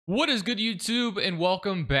What is good, YouTube, and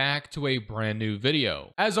welcome back to a brand new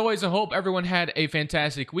video. As always, I hope everyone had a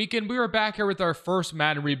fantastic weekend. We are back here with our first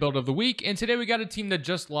Madden rebuild of the week, and today we got a team that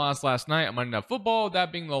just lost last night on Monday Night Football,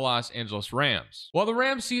 that being the Los Angeles Rams. While the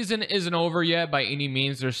Rams season isn't over yet by any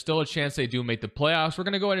means, there's still a chance they do make the playoffs. We're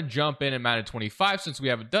going to go ahead and jump in Madden 25 since we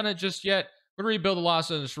haven't done it just yet. We're going to rebuild the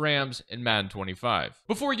Los Angeles Rams in Madden 25.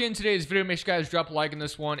 Before we get into today's video, make sure you guys drop a like on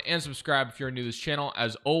this one and subscribe if you're new to this channel.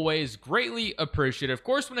 As always, greatly appreciated. Of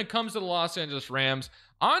course, when it comes to the Los Angeles Rams,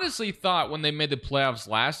 I honestly thought when they made the playoffs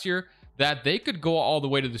last year that they could go all the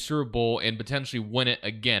way to the Super Bowl and potentially win it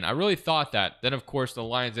again. I really thought that. Then, of course, the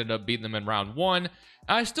Lions ended up beating them in round one.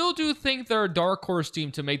 I still do think they're a dark horse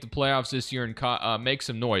team to make the playoffs this year and make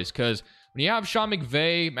some noise, because when you have Sean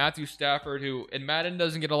McVay, Matthew Stafford, who in Madden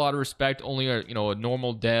doesn't get a lot of respect, only a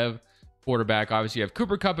normal dev quarterback. Obviously, you have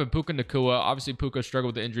Cooper Kupp and Puka Nacua. Obviously, Puka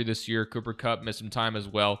struggled with the injury this year. Cooper Kupp missed some time as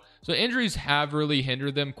well. So injuries have really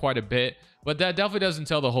hindered them quite a bit, but that definitely doesn't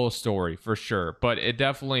tell the whole story for sure. But it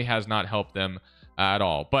definitely has not helped them at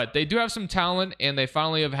all. But they do have some talent, and they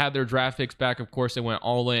finally have had their draft picks back. Of course, they went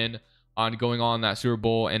all in on going on that Super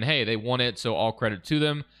Bowl, and hey, they won it, so all credit to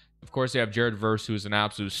them. Of course, they have Jared Verse, who's an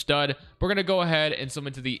absolute stud. We're going to go ahead and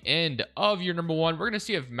submit to the end of year number one. We're going to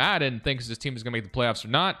see if Madden thinks this team is going to make the playoffs or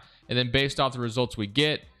not. And then based off the results we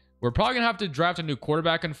get, we're probably going to have to draft a new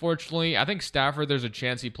quarterback, unfortunately. I think Stafford, there's a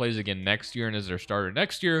chance he plays again next year and is their starter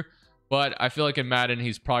next year. But I feel like in Madden,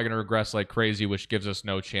 he's probably going to regress like crazy, which gives us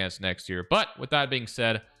no chance next year. But with that being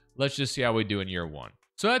said, let's just see how we do in year one.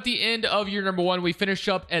 So at the end of year number one, we finish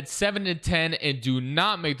up at 7-10 and do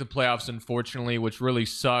not make the playoffs, unfortunately, which really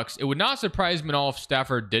sucks. It would not surprise me at all if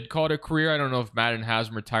Stafford did call it a career. I don't know if Madden has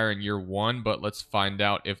him retire in year one, but let's find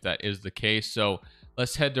out if that is the case. So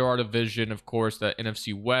let's head to our division, of course, the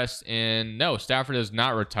NFC West. And no, Stafford is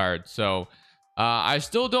not retired. So I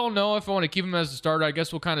still don't know if I want to keep him as a starter. I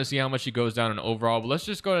guess we'll kind of see how much he goes down in overall. But let's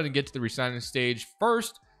just go ahead and get to the resigning stage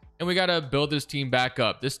first. And we got to build this team back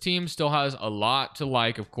up. This team still has a lot to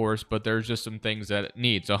like, of course, but there's just some things that it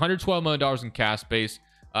needs. So $112 million in cash space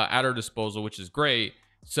at our disposal, which is great.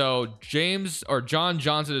 So John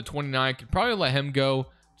Johnson at 29, could probably let him go.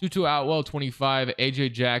 Tutu Atwell, 25.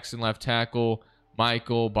 AJ Jackson, left tackle.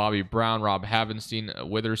 Michael, Bobby Brown, Rob Havenstein,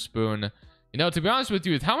 Witherspoon. You know, to be honest with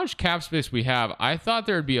you, with how much cap space we have, I thought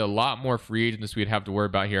there would be a lot more free agents we'd have to worry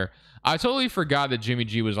about here. I totally forgot that Jimmy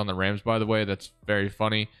G was on the Rams, by the way. That's very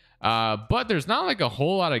funny. But there's not like a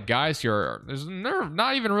whole lot of guys here. There's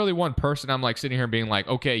not even really one person I'm like sitting here being like,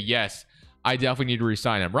 okay, yes, I definitely need to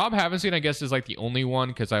resign him. Rob Havenstein, I guess, is like the only one,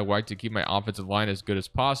 because I like to keep my offensive line as good as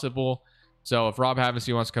possible. So if Rob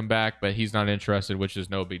Havenstein wants to come back, but he's not interested, which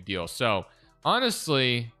is no big deal. So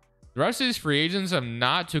honestly, the rest of these free agents I'm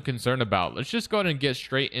not too concerned about. Let's just go ahead and get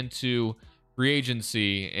straight into free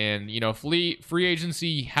agency. And, you know, free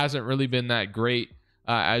agency hasn't really been that great.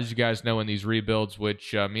 As you guys know, in these rebuilds,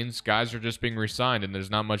 which means guys are just being re-signed and there's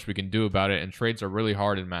not much we can do about it. And trades are really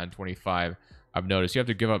hard in Madden 25. I've noticed you have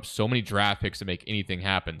to give up so many draft picks to make anything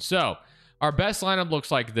happen. So our best lineup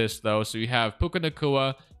looks like this, though. So you have Puka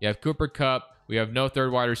Nacua, you have Cooper Kupp, we have no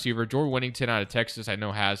third wide receiver. Jordan Whittington out of Texas, I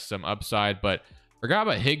know has some upside, but forgot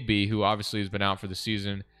about Higbee, who obviously has been out for the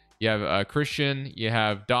season. You have Christian, you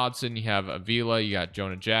have Dodson, you have Avila, you got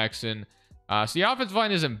Jonah Jackson. So the offensive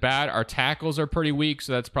line isn't bad. Our tackles are pretty weak,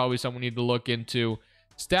 so that's probably something we need to look into.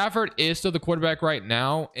 Stafford is still the quarterback right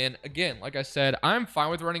now. And again, like I said, I'm fine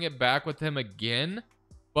with running it back with him again.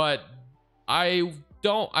 But I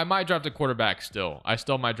might draft a quarterback still. I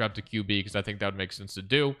still might draft a QB because I think that would make sense to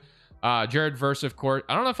do. Jared Verse, of course.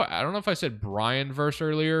 I don't know if I said Brian Verse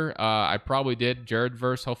earlier. I probably did. Jared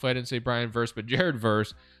Verse. Hopefully I didn't say Brian Verse, but Jared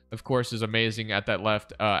Verse, of course, is amazing at that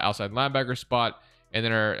left outside linebacker spot. And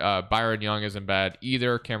then our Byron Young isn't bad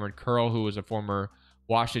either. Cameron Curl, who was a former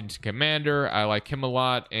Washington Commander. I like him a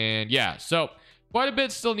lot. And yeah, so quite a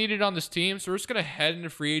bit still needed on this team. So we're just going to head into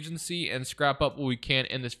free agency and scrap up what we can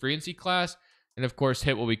in this free agency class. And of course,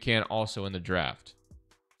 hit what we can also in the draft.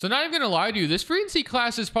 So not even going to lie to you, this free agency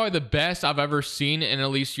class is probably the best I've ever seen in at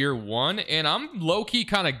least year one. And I'm low-key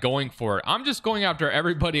kind of going for it. I'm just going after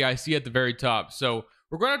everybody I see at the very top. So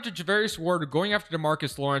we're going after Javarius Ward. We're going after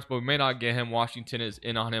DeMarcus Lawrence, but we may not get him. Washington is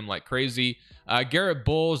in on him like crazy. Garrett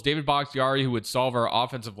Bowles, David Bakhtiari, who would solve our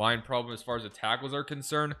offensive line problem as far as the tackles are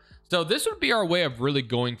concerned. So this would be our way of really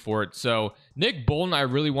going for it. So Nick Bolton, I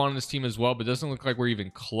really want on this team as well, but it doesn't look like we're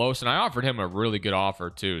even close. And I offered him a really good offer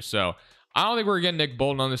too. So I don't think we're getting Nick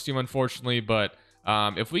Bolton on this team, unfortunately. But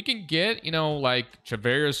if we can get, like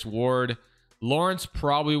Javarius Ward, Lawrence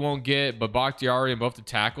probably won't get, but Bakhtiari and both the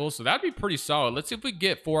tackles. So that'd be pretty solid. Let's see if we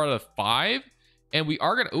get 4 out of 5. And we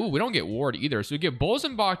are gonna, ooh, we don't get Ward either, so we get Bulls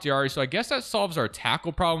and Bakhtiari. So I guess that solves our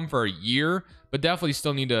tackle problem for a year, but definitely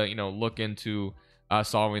still need to, you know, look into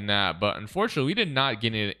solving that. But unfortunately, we did not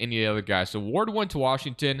get any other guys. So Ward went to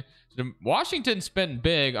Washington. So Washington spent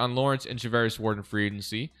big on Lawrence and Javarius Ward in free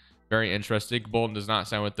agency. Very interesting. Bolden does not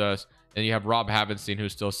sign with us. And you have Rob Havenstein,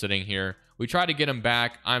 who's still sitting here. We tried to get him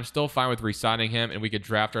back. I'm still fine with re-signing him, and we could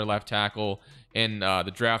draft our left tackle in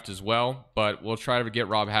the draft as well. But we'll try to get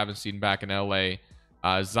Rob Havenstein back in LA.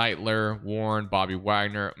 Zeitler, Warren, Bobby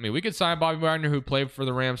Wagner. I mean, we could sign Bobby Wagner, who played for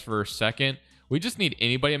the Rams for a second. We just need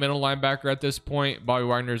anybody at middle linebacker at this point. Bobby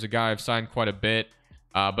Wagner is a guy I've signed quite a bit.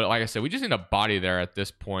 But like I said, we just need a body there at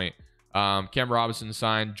this point. Cam Robinson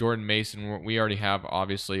signed. Jordan Mason, we already have,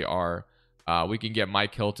 obviously, our... we can get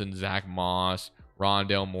Mike Hilton, Zach Moss,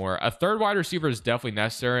 Rondale Moore. A third wide receiver is definitely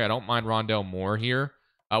necessary. I don't mind Rondale Moore here.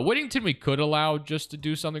 Whittington we could allow just to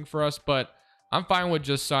do something for us, but I'm fine with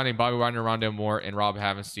just signing Bobby Wagner, Rondale Moore, and Rob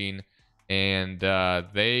Havenstein. And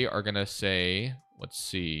they are going to say, let's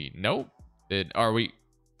see. Nope.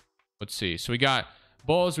 Let's see. So we got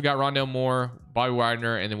Bulls, we got Rondale Moore, Bobby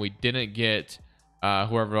Wagner, and then we didn't get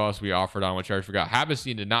whoever else we offered on, which I forgot.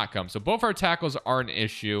 Havenstein did not come. So both our tackles are an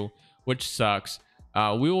issue, which sucks.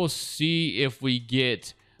 We will see if we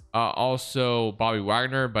get also Bobby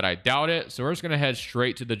Wagner, but I doubt it. So we're just going to head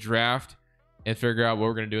straight to the draft and figure out what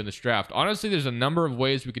we're going to do in this draft. Honestly, there's a number of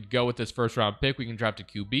ways we could go with this first round pick. We can draft a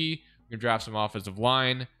QB. We can draft some offensive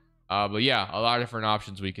line. But yeah, a lot of different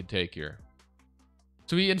options we could take here.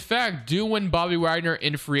 So we, in fact, do win Bobby Wagner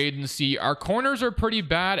in free agency. Our corners are pretty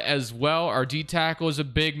bad as well. Our D tackle is a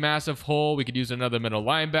big, massive hole. We could use another middle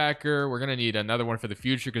linebacker. We're going to need another one for the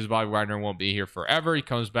future because Bobby Wagner won't be here forever. He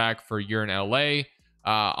comes back for a year in LA.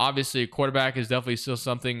 Obviously, a quarterback is definitely still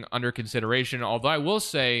something under consideration. Although I will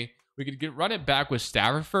say we could run it back with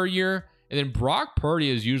Stafford for a year. And then Brock Purdy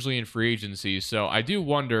is usually in free agency. So I do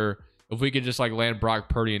wonder if we could just like land Brock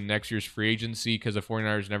Purdy in next year's free agency because the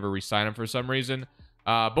 49ers never re-sign him for some reason.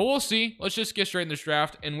 But we'll see. Let's just get straight in this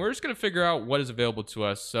draft, and we're just going to figure out what is available to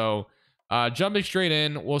us. So jumping straight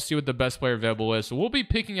in, we'll see what the best player available is. So we'll be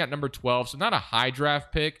picking at number 12, so not a high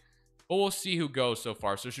draft pick, but we'll see who goes so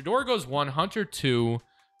far. So Shador goes 1, Hunter 2,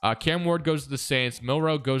 Cam Ward goes to the Saints,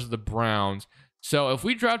 Milrow goes to the Browns. So if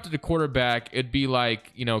we drafted a quarterback, it'd be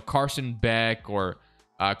like, you know, Carson Beck or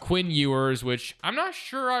Quinn Ewers, which I'm not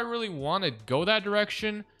sure I really want to go that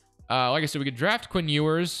direction. Like I said, we could draft Quinn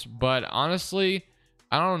Ewers, but honestly,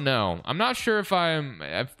 I don't know. I'm not sure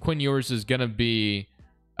if Quinn Ewers is going to be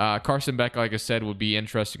Carson Beck, like I said, would be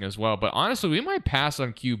interesting as well. But honestly, we might pass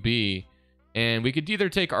on QB, and we could either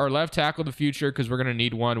take our left tackle in the future because we're going to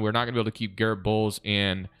need one. We're not going to be able to keep Garrett Bowles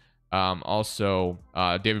and also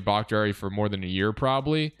David Bakhtiari for more than a year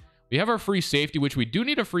probably. We have our free safety, which we do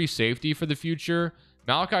need a free safety for the future.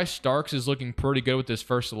 Malachi Starks is looking pretty good with this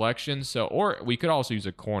first selection. So, or we could also use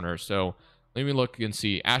a corner. So let me look and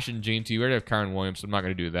see. Ashton Jeanty. We already have Kyron Williams, so I'm not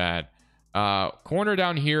going to do that. Corner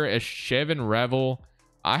down here is Chevin Revel.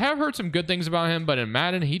 I have heard some good things about him, but in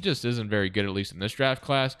Madden, he just isn't very good, at least in this draft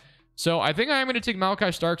class. So I think I'm going to take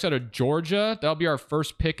Malachi Starks out of Georgia. That'll be our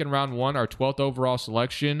first pick in round 1, our 12th overall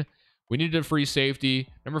selection. We needed a free safety.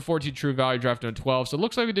 Number 14 true value, drafted in 12. So it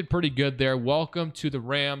looks like we did pretty good there. Welcome to the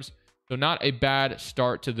Rams. So not a bad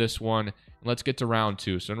start to this one. And let's get to round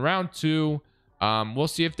 2. So in round 2... we'll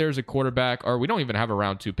see if there's a quarterback, or we don't even have a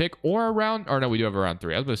round 2 pick, or a round, or no, we do have a round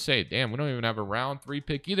 3. I was going to say, damn, we don't even have a round 3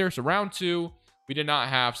 pick either. So round 2, we did not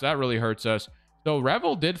have, so that really hurts us. So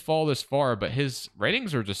Revel did fall this far, but his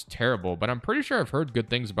ratings are just terrible. But I'm pretty sure I've heard good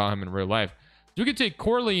things about him in real life. So we could take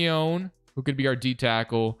Corleone, who could be our D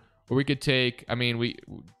tackle, or we could take, I mean,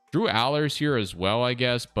 Drew Allers here as well, I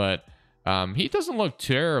guess, but he doesn't look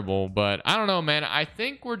terrible, but I don't know, man. I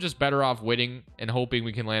think we're just better off waiting and hoping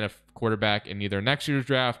we can land a quarterback in either next year's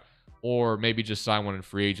draft or maybe just sign one in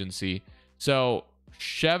free agency. So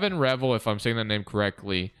Chevin Revel, if I'm saying that name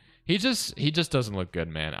correctly, he just doesn't look good,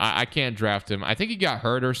 man. I can't draft him. I think he got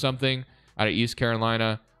hurt or something out of East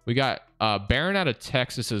Carolina. We got Barron out of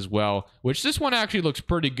Texas as well, which this one actually looks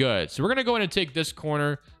pretty good. So we're going to go in and take this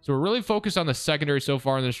corner. So we're really focused on the secondary so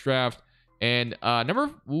far in this draft. And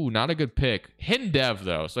not a good pick. Hidden Dev,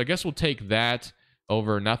 though. So I guess we'll take that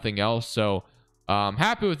over nothing else. So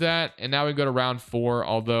happy with that. And now we go to round 4.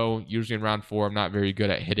 Although usually in round 4, I'm not very good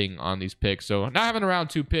at hitting on these picks. So not having a round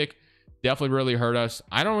 2 pick definitely really hurt us.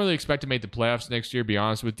 I don't really expect to make the playoffs next year, to be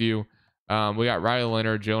honest with you. We got Riley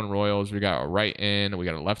Leonard, Jalen Royals. We got a right end. We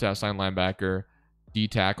got a left outside linebacker. D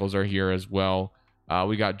tackles are here as well.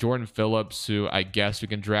 We got Jordan Phillips, who I guess we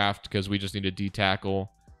can draft because we just need a D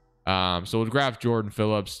tackle. So we'll grab Jordan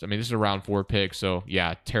Phillips. I mean, this is a round 4 pick, so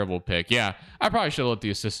yeah, terrible pick. Yeah, I probably should have let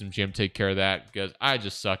the assistant GM take care of that because I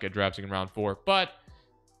just suck at drafting in round 4. But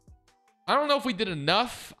I don't know if we did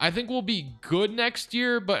enough. I think we'll be good next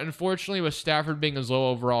year, but unfortunately with Stafford being as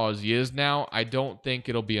low overall as he is now, I don't think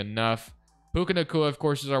it'll be enough. Puka Nacua, of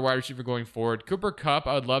course, is our wide receiver going forward. Cooper Kupp,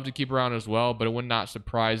 I would love to keep around as well, but it would not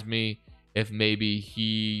surprise me if maybe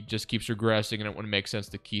he just keeps regressing and it wouldn't make sense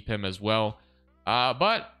to keep him as well.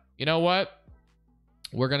 But you know what?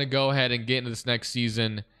 We're going to go ahead and get into this next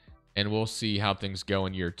season, and we'll see how things go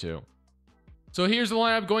in year 2. So here's the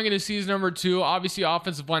lineup going into season number 2. Obviously,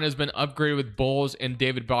 offensive line has been upgraded with Bowles and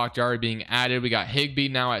David Bakhtiari being added. We got Higbee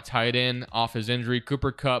now at tight end off his injury.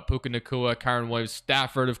 Cooper Kupp, Puka Nacua, Kyron Williams,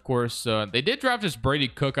 Stafford, of course. They did draft this Brady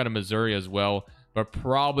Cook out of Missouri as well, but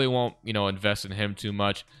probably won't, invest in him too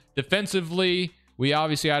much. Defensively, we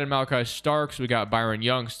obviously added Malachi Starks. We got Byron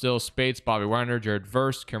Young still, Spates, Bobby Wagner, Jared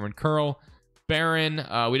Verse, Cameron Curl, Barron.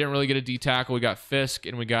 We didn't really get a D tackle. We got Fisk,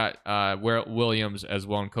 and we got Williams as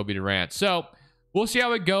well, and Kobe Durant. So we'll see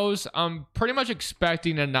how it goes. I'm pretty much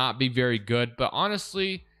expecting to not be very good, but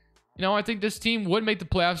honestly, I think this team would make the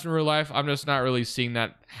playoffs in real life. I'm just not really seeing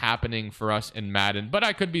that happening for us in Madden, but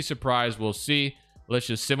I could be surprised. We'll see. Let's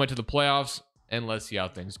just simmer to the playoffs, and let's see how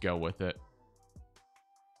things go with it.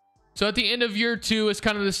 So at the end of year 2, it's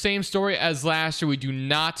kind of the same story as last year. We do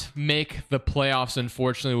not make the playoffs,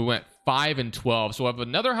 unfortunately. We went 5-12, so we'll have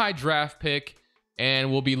another high draft pick, and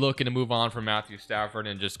we'll be looking to move on from Matthew Stafford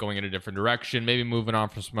and just going in a different direction, maybe moving on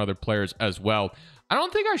from some other players as well. I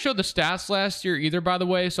don't think I showed the stats last year either, by the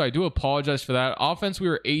way, so I do apologize for that. Offense, we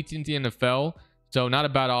were 18th in the NFL, so not a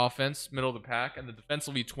bad offense, middle of the pack, and the defense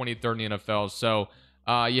will be 23rd in the NFL. So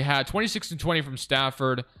you had 26-20 from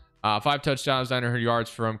Stafford, 5 touchdowns, 900 yards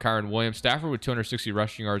from Kyron Williams. Stafford with 260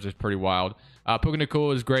 rushing yards is pretty wild. Puka Nacua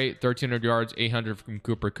was great, 1,300 yards, 800 from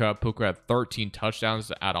Cooper Kupp. Puka had 13 touchdowns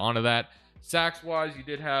to add on to that. Sacks-wise, you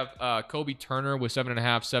did have Kobe Turner with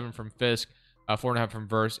 7.5, 7 from Fisk, 4.5 from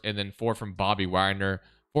Verse, and then 4 from Bobby Wagner.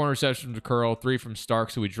 4 interceptions from Curl, 3 from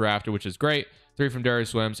Starks, who we drafted, which is great. 3 from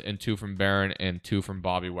Darius Williams, and 2 from Barron, and 2 from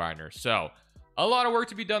Bobby Wagner. So a lot of work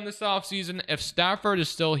to be done this offseason. If Stafford is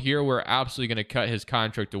still here, we're absolutely going to cut his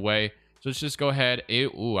contract away. So let's just go ahead.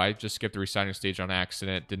 Ooh, I just skipped the resigning stage on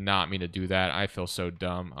accident. Did not mean to do that. I feel so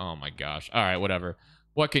dumb. Oh my gosh. All right, whatever.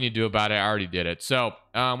 What can you do about it? I already did it. So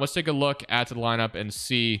let's take a look at the lineup and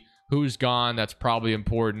see who's gone. That's probably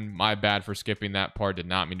important. My bad for skipping that part. Did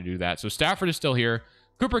not mean to do that. So Stafford is still here.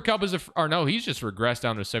 Cooper Kupp is he's just regressed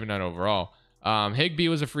down to 79 overall. Higbee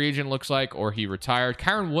was a free agent, looks like, or he retired.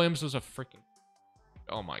 Kyron Williams was a freaking...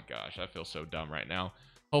 Oh my gosh, I feel so dumb right now.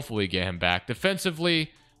 Hopefully get him back.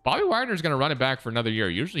 Defensively, Bobby Wagner is going to run it back for another year.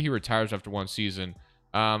 Usually he retires after one season.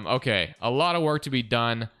 Okay, a lot of work to be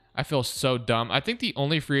done. I feel so dumb. I think the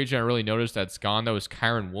only free agent I really noticed that's gone, though, is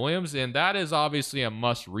Kyron Williams, and that is obviously a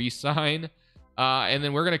must re-sign. And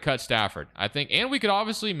then we're going to cut Stafford, I think. And we could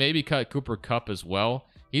obviously maybe cut Cooper Kupp as well.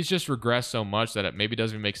 He's just regressed so much that it maybe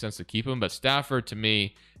doesn't even make sense to keep him. But Stafford, to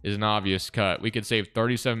me, is an obvious cut. We could save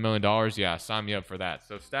 $37 million. Yeah, sign me up for that.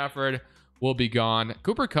 So Stafford will be gone.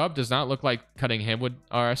 Cooper Kupp does not look like cutting him would,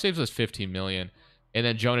 or saves us $15 million. And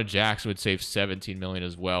then Jonah Jackson would save $17 million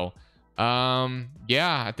as well.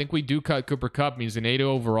 Yeah, I think we do cut Cooper Kupp. Means an 80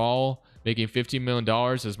 overall, making $15 million.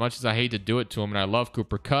 As much as I hate to do it to him, and I love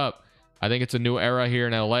Cooper Kupp, I think it's a new era here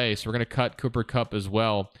in LA. So we're going to cut Cooper Kupp as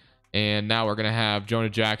well. And now we're going to have Jonah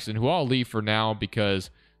Jackson, who I'll leave for now because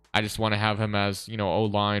I just want to have him as,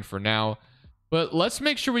 O-line for now. But let's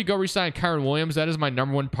make sure we go resign Kyron Williams. That is my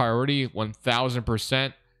number 1 priority,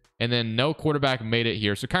 1,000%. And then no quarterback made it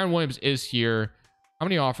here. So Kyron Williams is here. How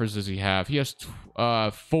many offers does he have? He has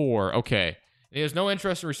 4. Okay. And he has no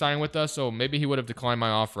interest in resigning with us, so maybe he would have declined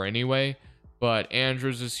my offer anyway. But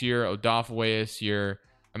Andrews is here. Odafe is here.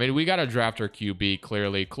 I mean, we got to draft our QB,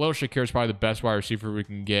 clearly. Khalil Shakir is probably the best wide receiver we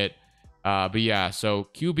can get. But yeah, so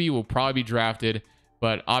QB will probably be drafted.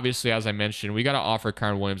 But obviously, as I mentioned, we got to offer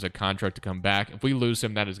Kyron Williams a contract to come back. If we lose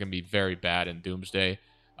him, that is going to be very bad in doomsday.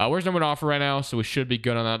 Where's number 1 offer right now? So we should be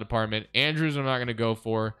good on that department. Andrews, I'm not going to go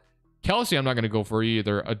for. Kelsey, I'm not going to go for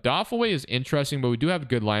either. Odafe is interesting, but we do have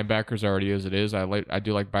good linebackers already as it is. I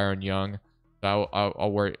do like Byron Young. So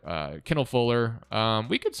I'll worry. Kendall Fuller.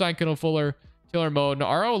 We could sign Kendall Fuller. Taylor Mode. No,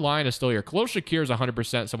 our O-line is still here. Khalil Shakir is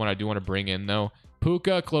 100% someone I do want to bring in, though.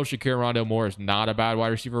 Puka, Khalil Shakir, Rondale Moore is not a bad wide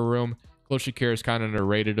receiver room. Khalil Shakir is kind of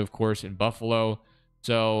underrated, of course, in Buffalo.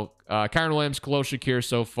 So, Kyron Williams, Khalil Shakir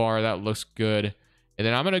so far. That looks good. And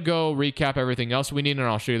then I'm going to go recap everything else we need, and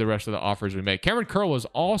I'll show you the rest of the offers we make. Cameron Curl was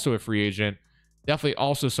also a free agent. Definitely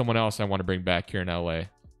also someone else I want to bring back here in LA.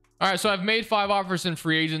 All right, so I've made 5 offers in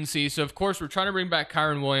free agency. So, of course, we're trying to bring back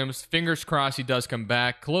Kyron Williams. Fingers crossed he does come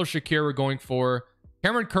back. Khalil Shakir we're going for.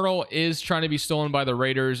 Cameron Curl is trying to be stolen by the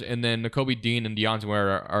Raiders. And then Nakobe Dean and Deontay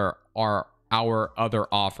Ware are our other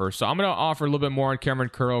offers. So I'm going to offer a little bit more on Cameron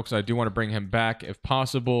Curl because I do want to bring him back if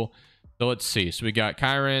possible. So let's see. So we got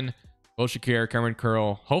Kyron, Khalil Shakir, Cameron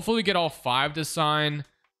Curl. Hopefully we get all 5 to sign.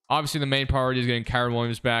 Obviously, the main priority is getting Kyron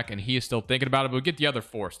Williams back, and he is still thinking about it, but we'll get the other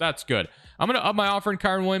 4, so that's good. I'm going to up my offer in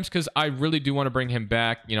Kyron Williams because I really do want to bring him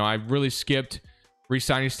back. You know, I really skipped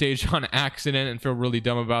re-signing stage on accident and feel really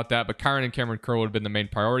dumb about that, but Kyron and Cameron Curl would have been the main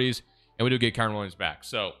priorities, and we do get Kyron Williams back.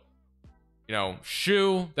 So, you know,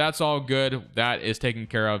 shoe, that's all good. That is taken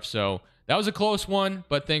care of. So that was a close one,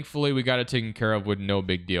 but thankfully we got it taken care of with no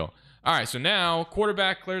big deal. All right, so now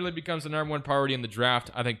quarterback clearly becomes the #1 priority in the draft.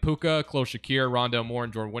 I think Puka, Khalil Shakir, Rondale Moore,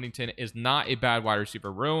 and Jordan Whittington is not a bad wide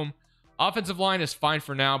receiver room. Offensive line is fine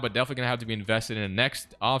for now, but definitely going to have to be invested in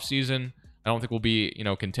next offseason. I don't think we'll be, you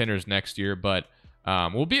know, contenders next year, but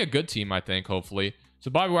we'll be a good team, I think, hopefully. So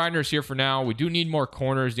Bobby Wagner is here for now. We do need more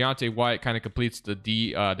corners. Deontay White kind of completes the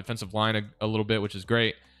defensive line a little bit, which is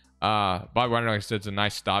great. Bobby Wagner, like I said, is a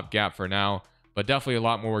nice stopgap for now, but definitely a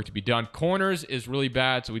lot more work to be done. Corners is really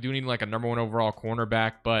bad, so we do need like a #1 overall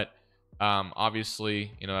cornerback, but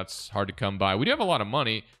obviously, you know, that's hard to come by. We do have a lot of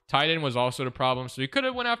money. Tight end was also the problem, so we could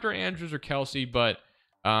have went after Andrews or Kelsey, but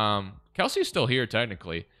Kelsey's still here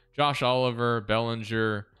technically. Josh Oliver,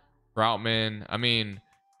 Bellinger, Troutman. I mean,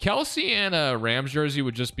 Kelsey and a Rams jersey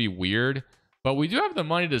would just be weird, but we do have the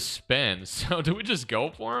money to spend, so do we just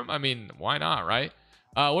go for him? I mean, why not, right?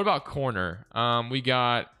 What about corner? We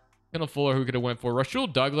got Kendall Fuller, who could have went for. Rasul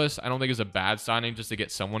Douglas, I don't think is a bad signing just to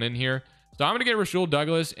get someone in here. So I'm going to get Rasul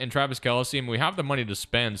Douglas and Travis Kelce, and we have the money to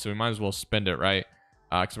spend, so we might as well spend it, right?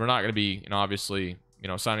 Because we're not going to be, you know, obviously, you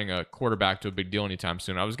know, signing a quarterback to a big deal anytime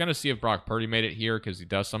soon. I was going to see if Brock Purdy made it here because he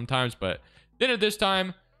does sometimes, but didn't this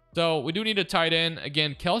time. So we do need a tight end.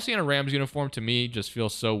 Again, Kelce in a Rams uniform to me just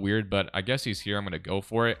feels so weird, but I guess he's here. I'm going to go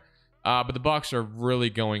for it. But the Bucs are really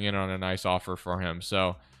going in on a nice offer for him.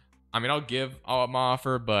 So, I mean, I'll give my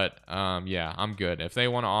offer, but yeah, I'm good. If they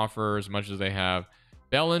want to offer as much as they have.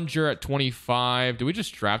 Bellinger at 25. Do we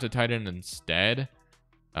just draft a tight end instead?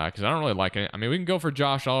 Because I don't really like it. I mean, we can go for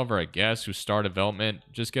Josh Oliver, I guess, who's star development.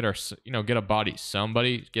 Just get our, you know, get a body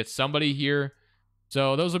somebody. Get somebody here.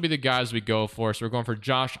 So those will be the guys we go for. So we're going for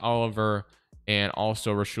Josh Oliver and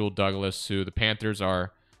also Rasul Douglas, who the Panthers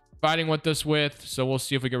are fighting with us with. So we'll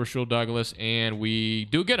see if we get Rasul Douglas, and we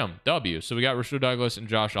do get him. W. So we got Rasul Douglas and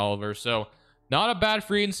Josh Oliver. So not a bad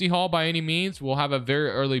free agency haul by any means. We'll have a very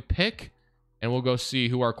early pick, and we'll go see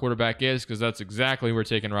who our quarterback is, because that's exactly what we're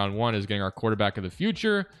taking round 1, is getting our quarterback of the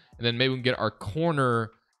future. And then maybe we can get our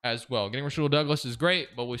corner as well. Getting Rasul Douglas is great,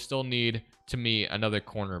 but we still need, to me, another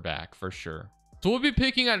cornerback for sure. So we'll be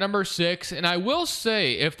picking at number 6, and I will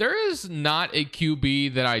say, if there is not a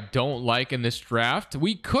QB that I don't like in this draft,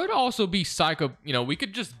 we could also be psycho, you know, we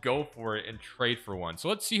could just go for it and trade for one. So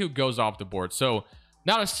let's see who goes off the board. So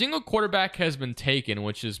not a single quarterback has been taken,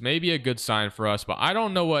 which is maybe a good sign for us, but I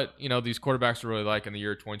don't know what, you know, these quarterbacks are really like in the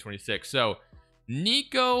year 2026. So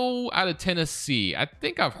Nico out of Tennessee, I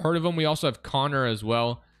think I've heard of him. We also have Connor as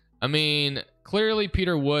well. I mean, clearly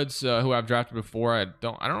Peter Woods, who I've drafted before, I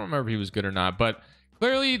don't remember if he was good or not, but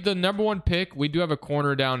clearly the #1 pick, we do have a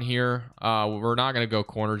corner down here. We're not going to go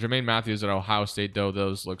corner. Jermaine Matthews at Ohio State, though,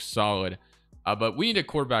 those look solid. But we need a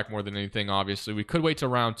quarterback more than anything, obviously. We could wait till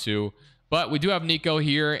round 2, but we do have Nico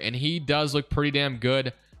here, and he does look pretty damn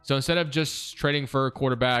good. So instead of just trading for a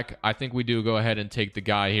quarterback, I think we do go ahead and take the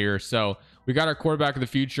guy here. So we got our quarterback of the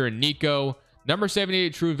future in Nico. Number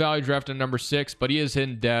 78 true value, drafted number 6, but he is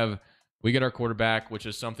hidden dev. We get our quarterback, which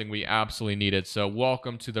is something we absolutely needed. So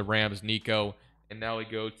welcome to the Rams, Nico. And now we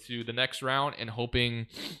go to the next round and hoping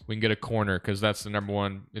we can get a corner, because that's the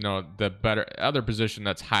 #1, you know, the better other position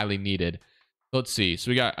that's highly needed. Let's see.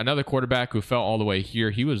 So we got another quarterback who fell all the way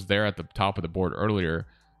here. He was there at the top of the board earlier.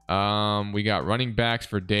 We got running backs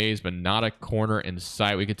for days, but not a corner in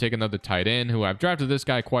sight. We could take another tight end, who I've drafted this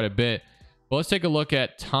guy quite a bit. But let's take a look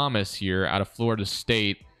at Thomas here out of Florida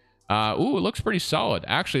State. Ooh, it looks pretty solid.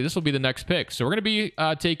 Actually, this will be the next pick. So we're going to be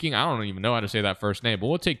taking, I don't even know how to say that first name, but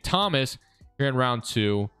we'll take Thomas here in round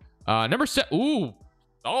 2. Number 7, ooh,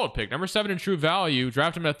 solid pick. Number 7 in true value.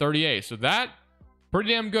 Draft him at 38. So that, pretty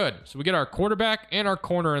damn good. So we get our quarterback and our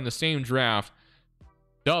corner in the same draft.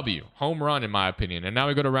 W, home run in my opinion. And now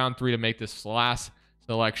we go to round 3 to make this last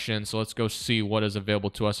selection. So let's go see what is available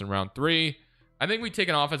to us in round 3. I think we take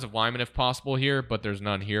an offensive lineman if possible here, but there's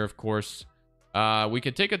none here, of course. We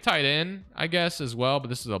could take a tight end, I guess, as well, but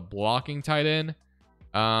this is a blocking tight end.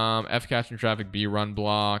 F catching traffic, B run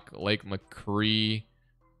block, Lake McCree.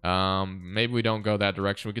 Maybe we don't go that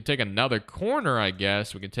direction. We could take another corner, I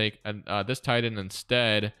guess. We could take this tight end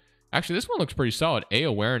instead. Actually, this one looks pretty solid. A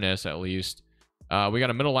awareness, at least. We got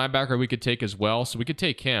a middle linebacker we could take as well, so we could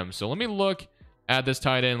take him. So let me look at this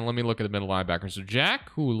tight end, and let me look at the middle linebacker. So Jack,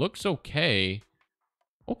 who looks okay.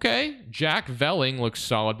 Okay, Jack Velling looks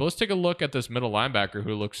solid, but let's take a look at this middle linebacker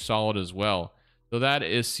who looks solid as well. So that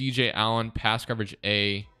is CJ Allen, pass coverage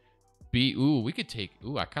A. B, ooh, we could take,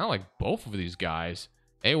 ooh, I kind of like both of these guys.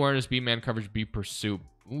 A awareness, B man coverage, B pursuit.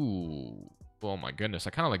 Ooh, oh my goodness,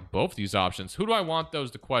 I kind of like both these options. Who do I want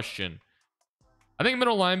those? The question. I think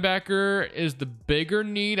middle linebacker is the bigger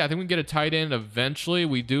need. I think we can get a tight end eventually.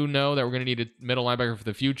 We do know that we're going to need a middle linebacker for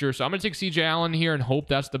the future. So I'm going to take CJ Allen here and hope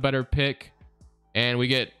that's the better pick. And we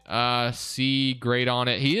get C grade on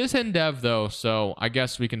it. He is in dev though, so I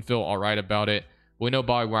guess we can feel all right about it. We know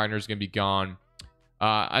Bobby Wagner is going to be gone.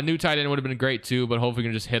 A new tight end would have been great too, but hopefully we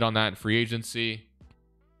can just hit on that in free agency.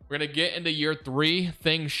 We're going to get into year 3.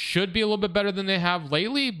 Things should be a little bit better than they have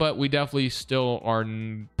lately, but we definitely still are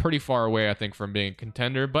pretty far away, I think, from being a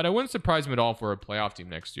contender. But it wouldn't surprise me at all for a playoff team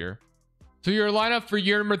next year. So your lineup for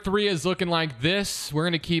year number 3 is looking like this. We're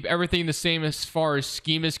going to keep everything the same as far as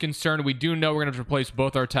scheme is concerned. We do know we're going to have to replace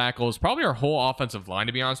both our tackles. Probably our whole offensive line,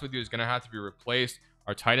 to be honest with you, is going to have to be replaced.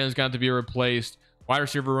 Our tight end is going to have to be replaced. Wide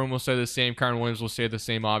receiver room will stay the same. Kyron Williams will stay the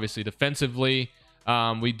same, obviously. Defensively,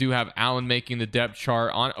 we do have Allen making the depth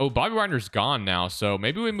chart on. Oh, Bobby Wagner's gone now, so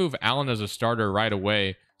maybe we move Allen as a starter right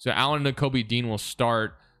away. So Allen and Kobe Dean will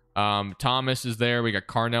start. Thomas is there. We got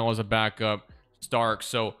Carnell as a backup. Stark.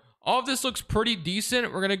 So all of this looks pretty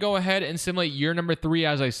decent. We're gonna go ahead and simulate year number 3,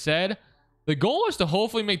 as I said. The goal is to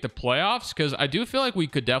hopefully make the playoffs, because I do feel like we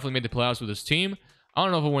could definitely make the playoffs with this team. I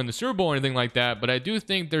don't know if we'll win the Super Bowl or anything like that, but I do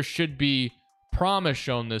think there should be promise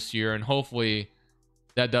shown this year, and hopefully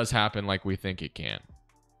that does happen like we think it can.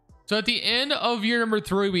 So at the end of year number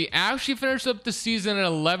 3, we actually finished up the season at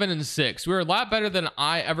 11-6. We were a lot better than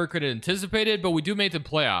I ever could have anticipated, but we do make the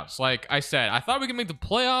playoffs. Like I said, I thought we could make the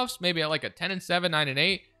playoffs maybe at like a 10-7,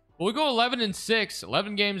 9-8, but we go 11-6.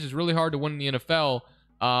 11 games is really hard to win in the NFL.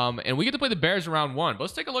 And we get to play the Bears in round 1. But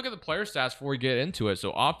let's take a look at the player stats before we get into it.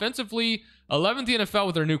 So offensively, 11th in the NFL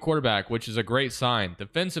with our new quarterback, which is a great sign.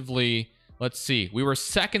 Defensively, let's see. We were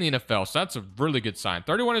 2nd in the NFL, so that's a really good sign.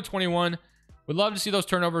 31-21. We'd love to see those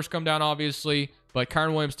turnovers come down, obviously. But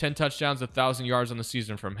Kyron Williams, 10 touchdowns, 1,000 yards on the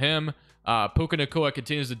season from him. Puka Nacua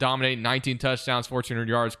continues to dominate. 19 touchdowns, 1,400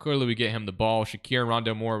 yards. Clearly, we get him the ball. Shakir and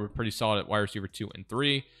Rondale Moore were pretty solid at wide receiver 2 and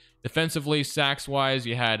 3. Defensively, sacks-wise,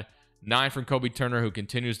 you had 9 from Kobe Turner, who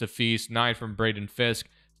continues to feast. 9 from Braden Fisk.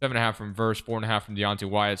 7.5 from Verse. 4.5 from Deontay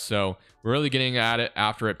Wyatt. So we're really getting at it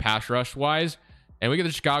after it pass rush-wise. And we get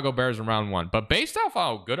the Chicago Bears in round 1. But based off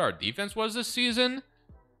how good our defense was this season,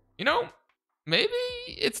 you know, maybe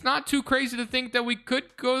it's not too crazy to think that we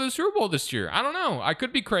could go to the Super Bowl this year. I don't know. I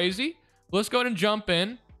could be crazy. Let's go ahead and jump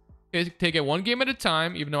in. Take it one game at a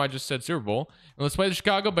time, even though I just said Super Bowl. And let's play the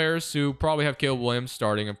Chicago Bears, who probably have Caleb Williams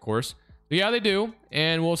starting, of course. But yeah, they do.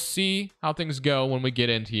 And we'll see how things go when we get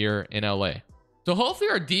into here in LA. So hopefully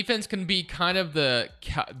our defense can be kind of the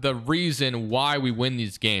reason why we win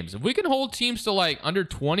these games. If we can hold teams to like under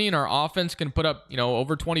 20 and our offense can put up, you know,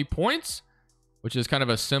 over 20 points, which is kind of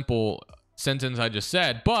a simple sentence I just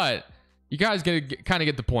said, but you guys kind of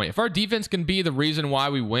get the point. If our defense can be the reason why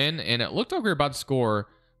we win, and it looked like we were about to score,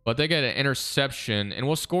 but they get an interception, and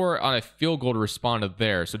we'll score on a field goal to respond to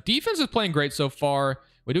there. So defense is playing great so far.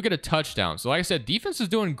 We do get a touchdown. So like I said, defense is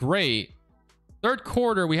doing great. Third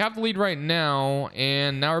quarter, we have the lead right now,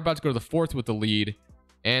 and now we're about to go to the fourth with the lead.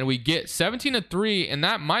 And we get 17-3, and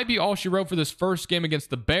that might be all she wrote for this first game against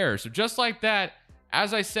the Bears. So just like that,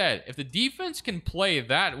 as I said, if the defense can play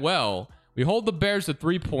that well, we hold the Bears to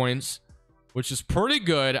 3 points, which is pretty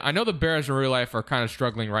good. I know the Bears in real life are kind of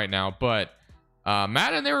struggling right now, but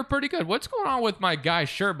Madden, they were pretty good. What's going on with my guy's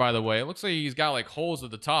shirt, by the way? It looks like he's got like holes at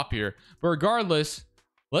the top here. But regardless,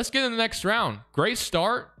 let's get in the next round. Great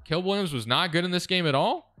start. Caleb Williams was not good in this game at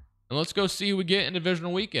all. And let's go see who we get in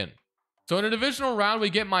divisional weekend. So in a divisional round, we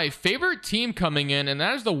get my favorite team coming in, and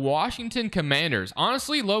that is the Washington Commanders.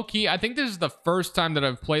 Honestly, low-key, I think this is the first time that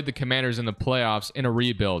I've played the Commanders in the playoffs in a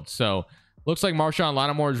rebuild. So looks like Marshawn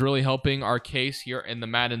Lattimore is really helping our case here in the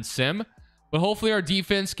Madden Sim. But hopefully our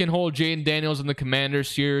defense can hold Jaden Daniels and the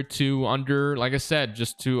Commanders here to under, like I said,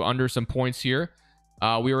 just to under some points here.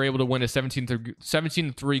 We were able to win a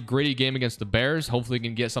 17-3 gritty game against the Bears. Hopefully we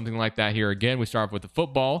can get something like that here again. We start off with the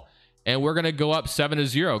football, and we're going to go up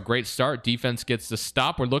 7-0. Great start. Defense gets the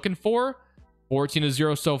stop we're looking for.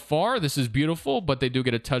 14-0 so far. This is beautiful, but they do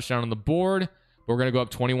get a touchdown on the board. We're going to go up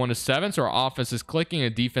 21-7, so our offense is clicking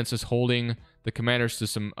and defense is holding the Commanders to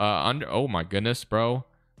some under. Oh my goodness, bro.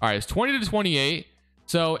 All right, it's 20-28.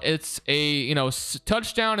 So it's a, you know,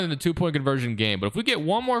 touchdown and a 2-point conversion game. But if we get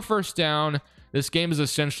one more first down, this game is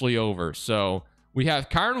essentially over. So we have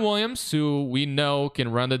Kyron Williams, who we know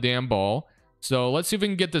can run the damn ball. So let's see if we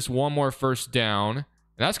can get this one more first down. And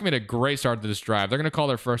that's going to be a great start to this drive. They're going to call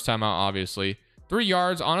their first time out, obviously. 3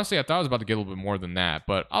 yards. Honestly, I thought I was about to get a little bit more than that,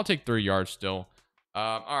 but I'll take 3 yards still.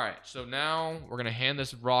 All right, so now we're going to hand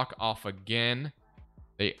this rock off again.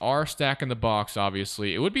 They are stacking the box,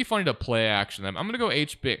 obviously. It would be funny to play action them. I'm going to go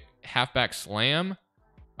H-back halfback slam.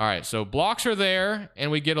 All right, so blocks are there,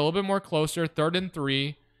 and we get a little bit more closer. 3rd and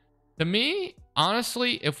 3. To me,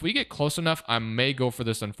 honestly, if we get close enough, I may go for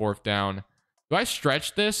this on 4th down. Do I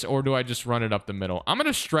stretch this, or do I just run it up the middle? I'm going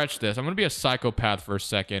to stretch this. I'm going to be a psychopath for a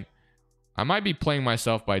second. I might be playing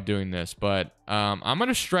myself by doing this, but I'm going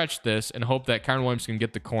to stretch this and hope that Kyron Williams can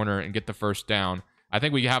get the corner and get the first down. I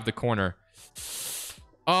think we have the corner.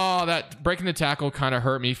 Oh, that breaking the tackle kind of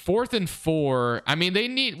hurt me. 4th and 4. I mean,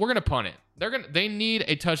 we're going to punt it. They need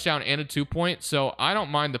a touchdown and a 2-point, so I don't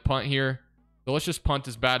mind the punt here. So let's just punt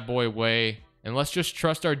this bad boy away, and let's just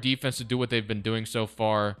trust our defense to do what they've been doing so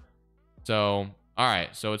far. So, all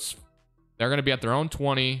right. So they're going to be at their own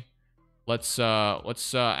 20. Let's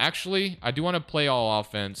actually, I do want to play all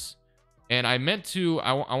offense. And I meant to,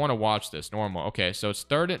 I want to watch this normal. Okay, so it's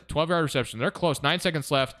 3rd and 12-yard reception. They're close, 9 seconds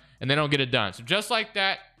left, and they don't get it done. So just like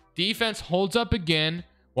that, defense holds up again.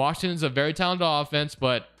 Washington's a very talented offense,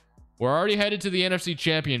 but we're already headed to the NFC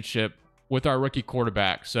Championship with our rookie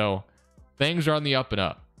quarterback. So things are on the up and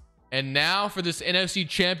up. And now for this NFC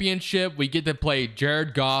Championship, we get to play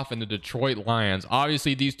Jared Goff and the Detroit Lions.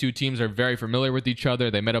 Obviously, these two teams are very familiar with each other.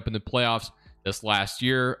 They met up in the playoffs this last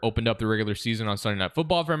year, opened up the regular season on Sunday Night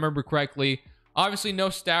Football, if I remember correctly. Obviously, no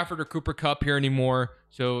Stafford or Cooper Kupp here anymore.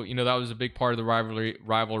 So, you know, that was a big part of the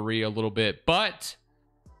rivalry a little bit. But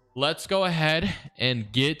let's go ahead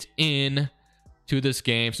and get in to this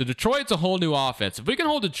game. So Detroit's a whole new offense. If we can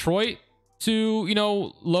hold Detroit to, you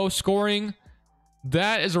know, low scoring,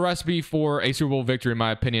 that is a recipe for a Super Bowl victory, in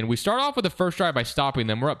my opinion. We start off with the first drive by stopping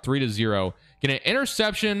them. We're up 3-0. Get an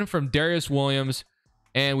interception from Darius Williams,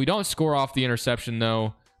 and we don't score off the interception,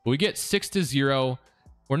 though. But we get 6-0.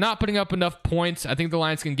 We're not putting up enough points. I think the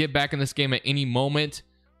Lions can get back in this game at any moment.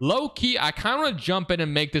 Low-key, I kind of want to jump in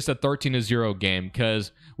and make this a 13-0 game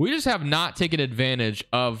because we just have not taken advantage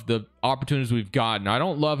of the opportunities we've gotten. I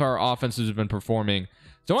don't love how our offenses have been performing.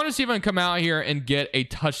 So I want to see if I can come out here and get a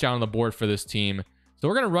touchdown on the board for this team. So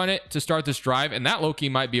we're going to run it to start this drive, and that low-key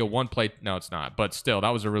might be a one-play. No, it's not, but still, that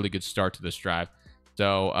was a really good start to this drive.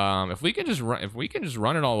 So if we can just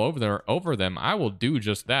run it all over them, I will do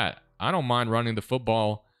just that. I don't mind running the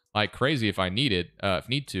football like crazy if I need it, if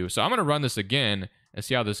need to. So I'm going to run this again and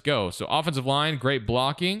see how this goes. So offensive line, great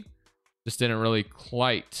blocking. Just didn't really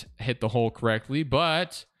quite hit the hole correctly,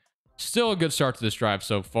 but still a good start to this drive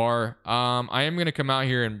so far. I am going to come out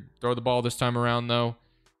here and throw the ball this time around, though.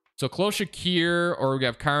 So close Shakir, or we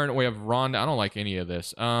have Kyron, we have Ronda. I don't like any of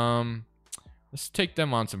this. Let's take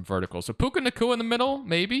them on some verticals. So Puka Nacua in the middle,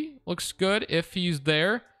 maybe. Looks good if he's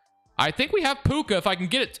there. I think we have Puka if I can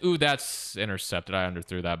get it. Ooh, that's intercepted. I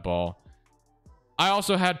underthrew that ball. I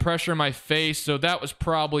also had pressure in my face, so that was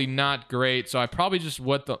probably not great. So I probably just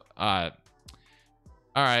all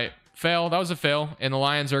right, fail. That was a fail, and the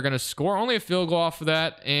Lions are going to score only a field goal off of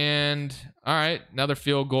that. And all right, another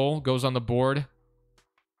field goal goes on the board,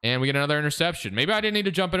 and we get another interception. Maybe I didn't need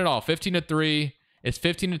to jump in at all. 15-3. It's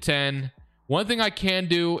 15-10. One thing I can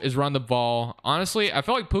do is run the ball. Honestly, I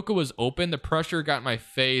felt like Puka was open. The pressure got in my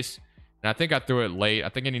face, and I think I threw it late. I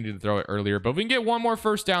think I needed to throw it earlier. But if we can get one more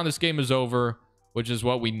first down, this game is over, which is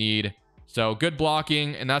what we need. So good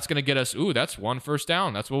blocking, and that's going to get us... Ooh, that's one first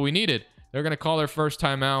down. That's what we needed. They're going to call their first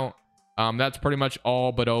timeout. That's pretty much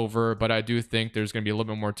all but over, but I do think there's going to be a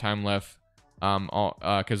little bit more time left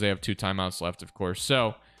because they have 2 timeouts left, of course.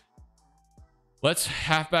 So let's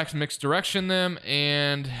halfbacks mix direction them,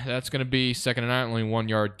 and that's going to be 2nd and 9, only 1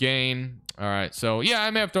 yard gain. All right, so yeah, I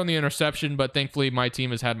may have thrown the interception, but thankfully my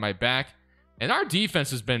team has had my back. And our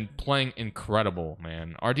defense has been playing incredible,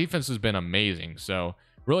 man. Our defense has been amazing, so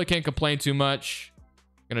really can't complain too much.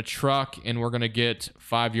 Gonna truck, and we're gonna get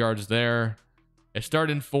 5 yards there. It's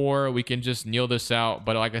 3rd and 4. We can just kneel this out,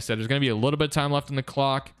 but like I said, there's gonna be a little bit of time left in the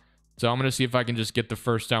clock. So I'm gonna see if I can just get the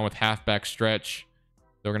first down with halfback stretch.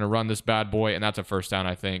 They're gonna run this bad boy, and that's a first down,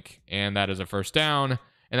 I think. And that is a first down,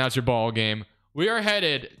 and that's your ball game. We are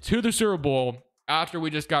headed to the Super Bowl after we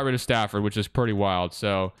just got rid of Stafford, which is pretty wild.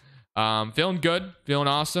 So feeling good, feeling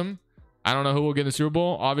awesome. I don't know who will get in the Super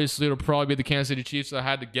Bowl. Obviously, it'll probably be the Kansas City Chiefs, so I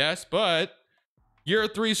had to guess, but year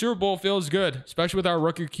 3 Super Bowl feels good, especially with our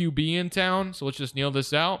rookie QB in town. So let's just kneel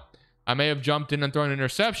this out. I may have jumped in and thrown an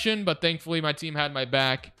interception, but thankfully my team had my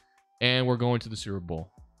back, and we're going to the Super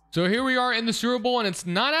Bowl. So here we are in the Super Bowl, and it's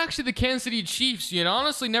not actually the Kansas City Chiefs. You'd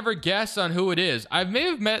honestly never guess on who it is. I may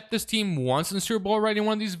have met this team once in the Super Bowl already in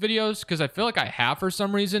one of these videos, because I feel like I have for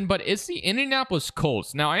some reason, but it's the Indianapolis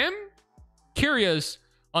Colts. Now, I am curious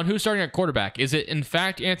on who's starting at quarterback. Is it, in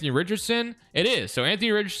fact, Anthony Richardson? It is. So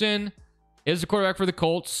Anthony Richardson is the quarterback for the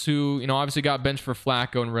Colts, who, obviously got benched for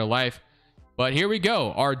Flacco in real life. But here we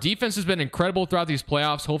go. Our defense has been incredible throughout these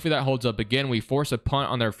playoffs. Hopefully that holds up again. We force a punt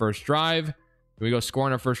on their first drive. We go score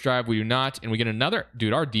on our first drive. We do not. And we get another.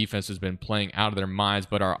 Dude, our defense has been playing out of their minds.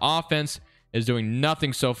 But our offense is doing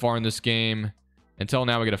nothing so far in this game. Until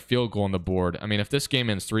now, we get a field goal on the board. I mean, if this game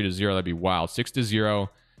ends 3-0, that'd be wild. 6-0.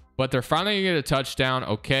 But they're finally going to get a touchdown.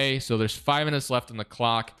 Okay, so there's 5 minutes left on the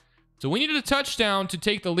clock. So we needed a touchdown to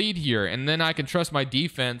take the lead here. And then I can trust my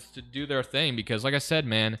defense to do their thing. Because like I said,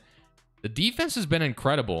 man, the defense has been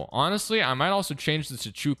incredible. Honestly, I might also change this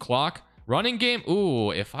to true clock. Running game. Ooh,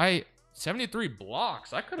 if I... 73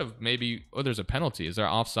 blocks. I could have maybe... Oh, there's a penalty. Is there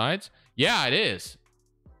offsides? Yeah, it is.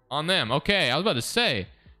 On them. Okay, I was about to say.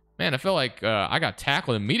 Man, I feel like I got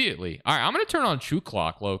tackled immediately. All right, I'm going to turn on true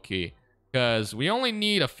clock, low-key. Because we only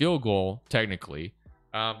need a field goal, technically.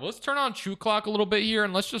 Let's turn on true clock a little bit here,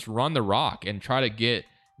 and let's just run the rock and try to get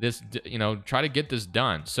this, try to get this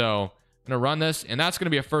done. So, I'm going to run this, and that's going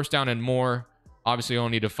to be a first down and more. Obviously,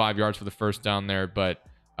 only needed 5 yards for the first down there, but...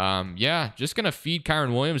 yeah, just gonna feed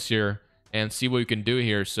Kyron Williams here and see what we can do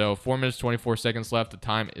here. So 4 minutes 24 seconds left. The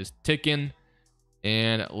time is ticking,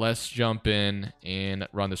 and let's jump in and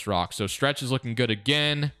run this rock. So stretch is looking good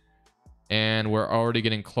again, and we're already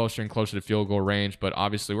getting closer and closer to field goal range. But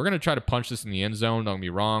obviously we're gonna try to punch this in the end zone, don't get me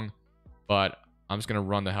wrong, but I'm just gonna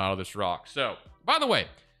run the hell out of this rock. So by the way,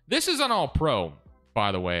 this is on all pro.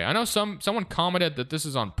 By the way, I know someone commented that this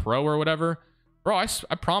is on pro or whatever. Bro,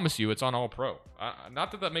 I promise you it's on all pro. Not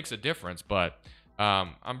that that makes a difference, but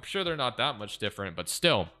I'm sure they're not that much different. But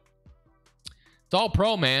still, it's all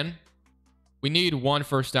pro, man. We need 1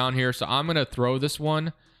 first down here, so I'm going to throw this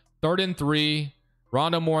one. 3rd and 3.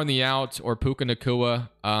 Rondo Moore on the out or Puka Nacua.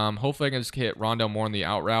 Hopefully I can just hit Rondo Moore on the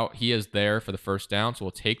out route. He is there for the first down, so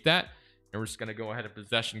we'll take that. And we're just going to go ahead and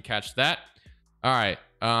possession catch that. All right,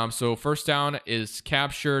 so first down is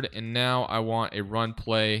captured, and now I want a run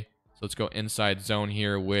play. Let's go inside zone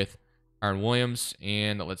here with Aaron Williams,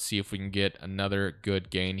 and let's see if we can get another good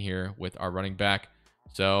gain here with our running back.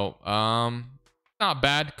 So, not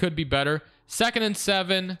bad. Could be better. 2nd and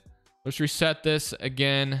 7. Let's reset this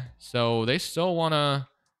again. So they still want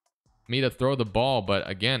me to throw the ball, but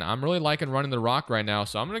again, I'm really liking running the rock right now.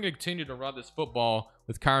 So I'm going to continue to run this football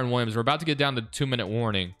with Kyron Williams. We're about to get down to 2-minute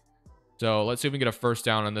warning. So let's see if we can get a first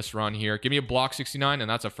down on this run here. Give me a block 69, and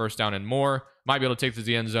that's a first down and more. Might be able to take this to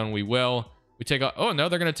the end zone. We will. We take a... Oh, no,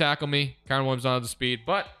 they're going to tackle me. Kyron Williams on the speed,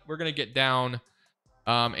 but we're going to get down.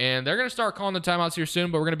 And they're going to start calling the timeouts here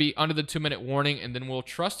soon, but we're going to be under the 2-minute warning, and then we'll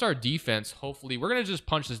trust our defense. Hopefully, we're going to just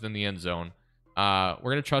punch this in the end zone. We're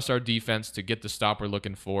going to trust our defense to get the stop we're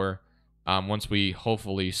looking for once we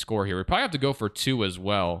hopefully score here. We probably have to go for 2 as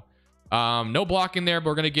well. No blocking there, but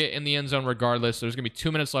we're going to get in the end zone regardless. So there's going to be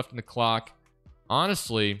 2 minutes left in the clock.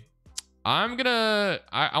 Honestly, I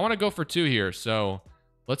want to go for 2 here. So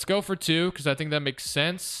let's go for 2 because I think that makes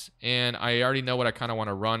sense. And I already know what I kind of want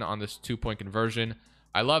to run on this 2-point conversion.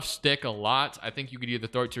 I love stick a lot. I think you could either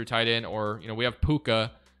throw it to your tight end or, we have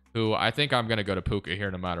Puka, who I think I'm going to go to Puka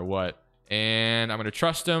here no matter what. And I'm going to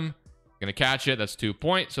trust him. Going to catch it. That's 2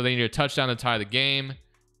 points. So they need a touchdown to tie the game.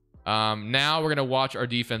 Now we're going to watch our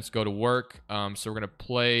defense go to work. So we're going to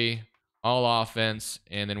play all offense,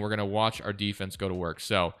 and then we're going to watch our defense go to work.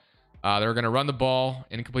 So they're going to run the ball,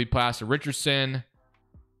 incomplete pass to Richardson,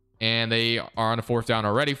 and they are on a 4th down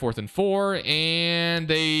already, 4th and 4, and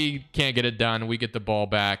they can't get it done. We get the ball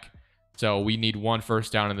back. So we need 1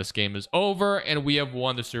 first down, and this game is over, and we have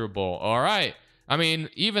won the Super Bowl. All right. I mean,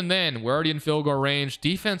 even then, we're already in field goal range.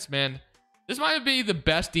 Defense, man. This might be the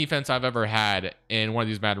best defense I've ever had in one of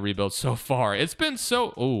these Madden rebuilds so far. It's been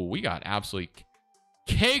so... Oh, we got absolutely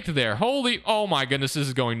caked there. Oh my goodness, this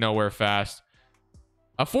is going nowhere fast.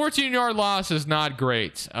 A 14-yard loss is not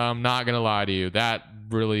great. I'm not going to lie to you. That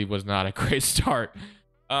really was not a great start.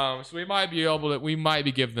 So we might be able to... We might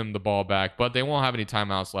be giving them the ball back, but they won't have any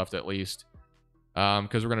timeouts left at least.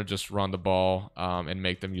 Because we're going to just run the ball and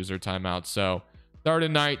make them use their timeouts. So 3rd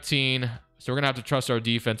and 19. So we're going to have to trust our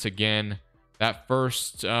defense again. That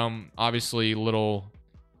first, obviously,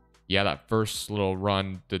 that first little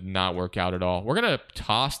run did not work out at all. We're going to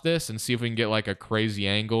toss this and see if we can get, like, a crazy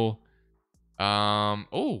angle.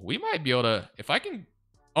 Oh, we might be able to, if I can,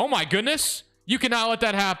 oh, my goodness. You cannot let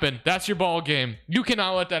that happen. That's your ball game. You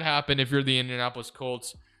cannot let that happen if you're the Indianapolis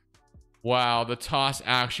Colts. Wow, the toss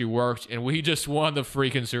actually worked, and we just won the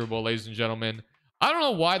freaking Super Bowl, ladies and gentlemen. I don't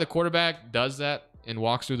know why the quarterback does that and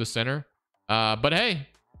walks through the center. But hey,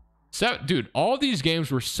 dude, all these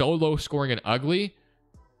games were so low scoring and ugly.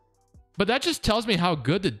 But that just tells me how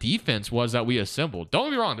good the defense was that we assembled. Don't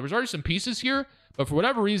get me wrong, there was already some pieces here, but for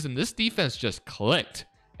whatever reason, this defense just clicked.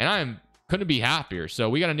 And couldn't be happier. So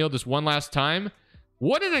we got to nail this one last time.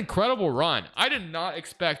 What an incredible run. I did not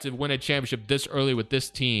expect to win a championship this early with this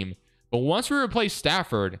team. But once we replaced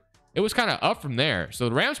Stafford, it was kind of up from there. So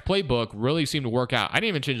the Rams playbook really seemed to work out. I didn't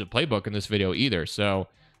even change the playbook in this video either. So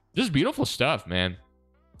just beautiful stuff, man.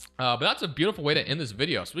 But that's a beautiful way to end this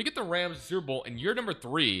video. So we get the Rams Super Bowl in year number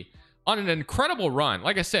 3 on an incredible run.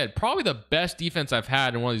 Like I said, probably the best defense I've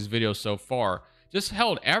had in one of these videos so far. Just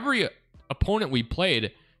held every opponent we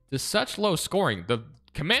played to such low scoring. The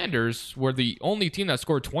Commanders were the only team that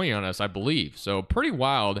scored 20 on us, I believe. So pretty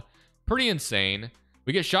wild, pretty insane.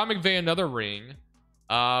 We get Sean McVay another ring,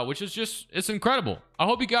 which is just, it's incredible. I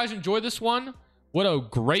hope you guys enjoyed this one. What a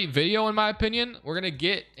great video, in my opinion. We're going to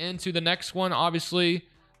get into the next one, obviously,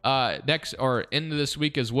 next or into this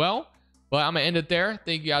week as well. But I'm going to end it there.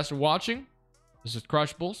 Thank you guys for watching. This is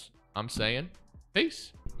Crushables. I'm saying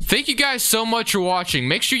peace. Thank you guys so much for watching.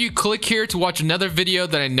 Make sure you click here to watch another video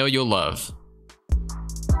that I know you'll love.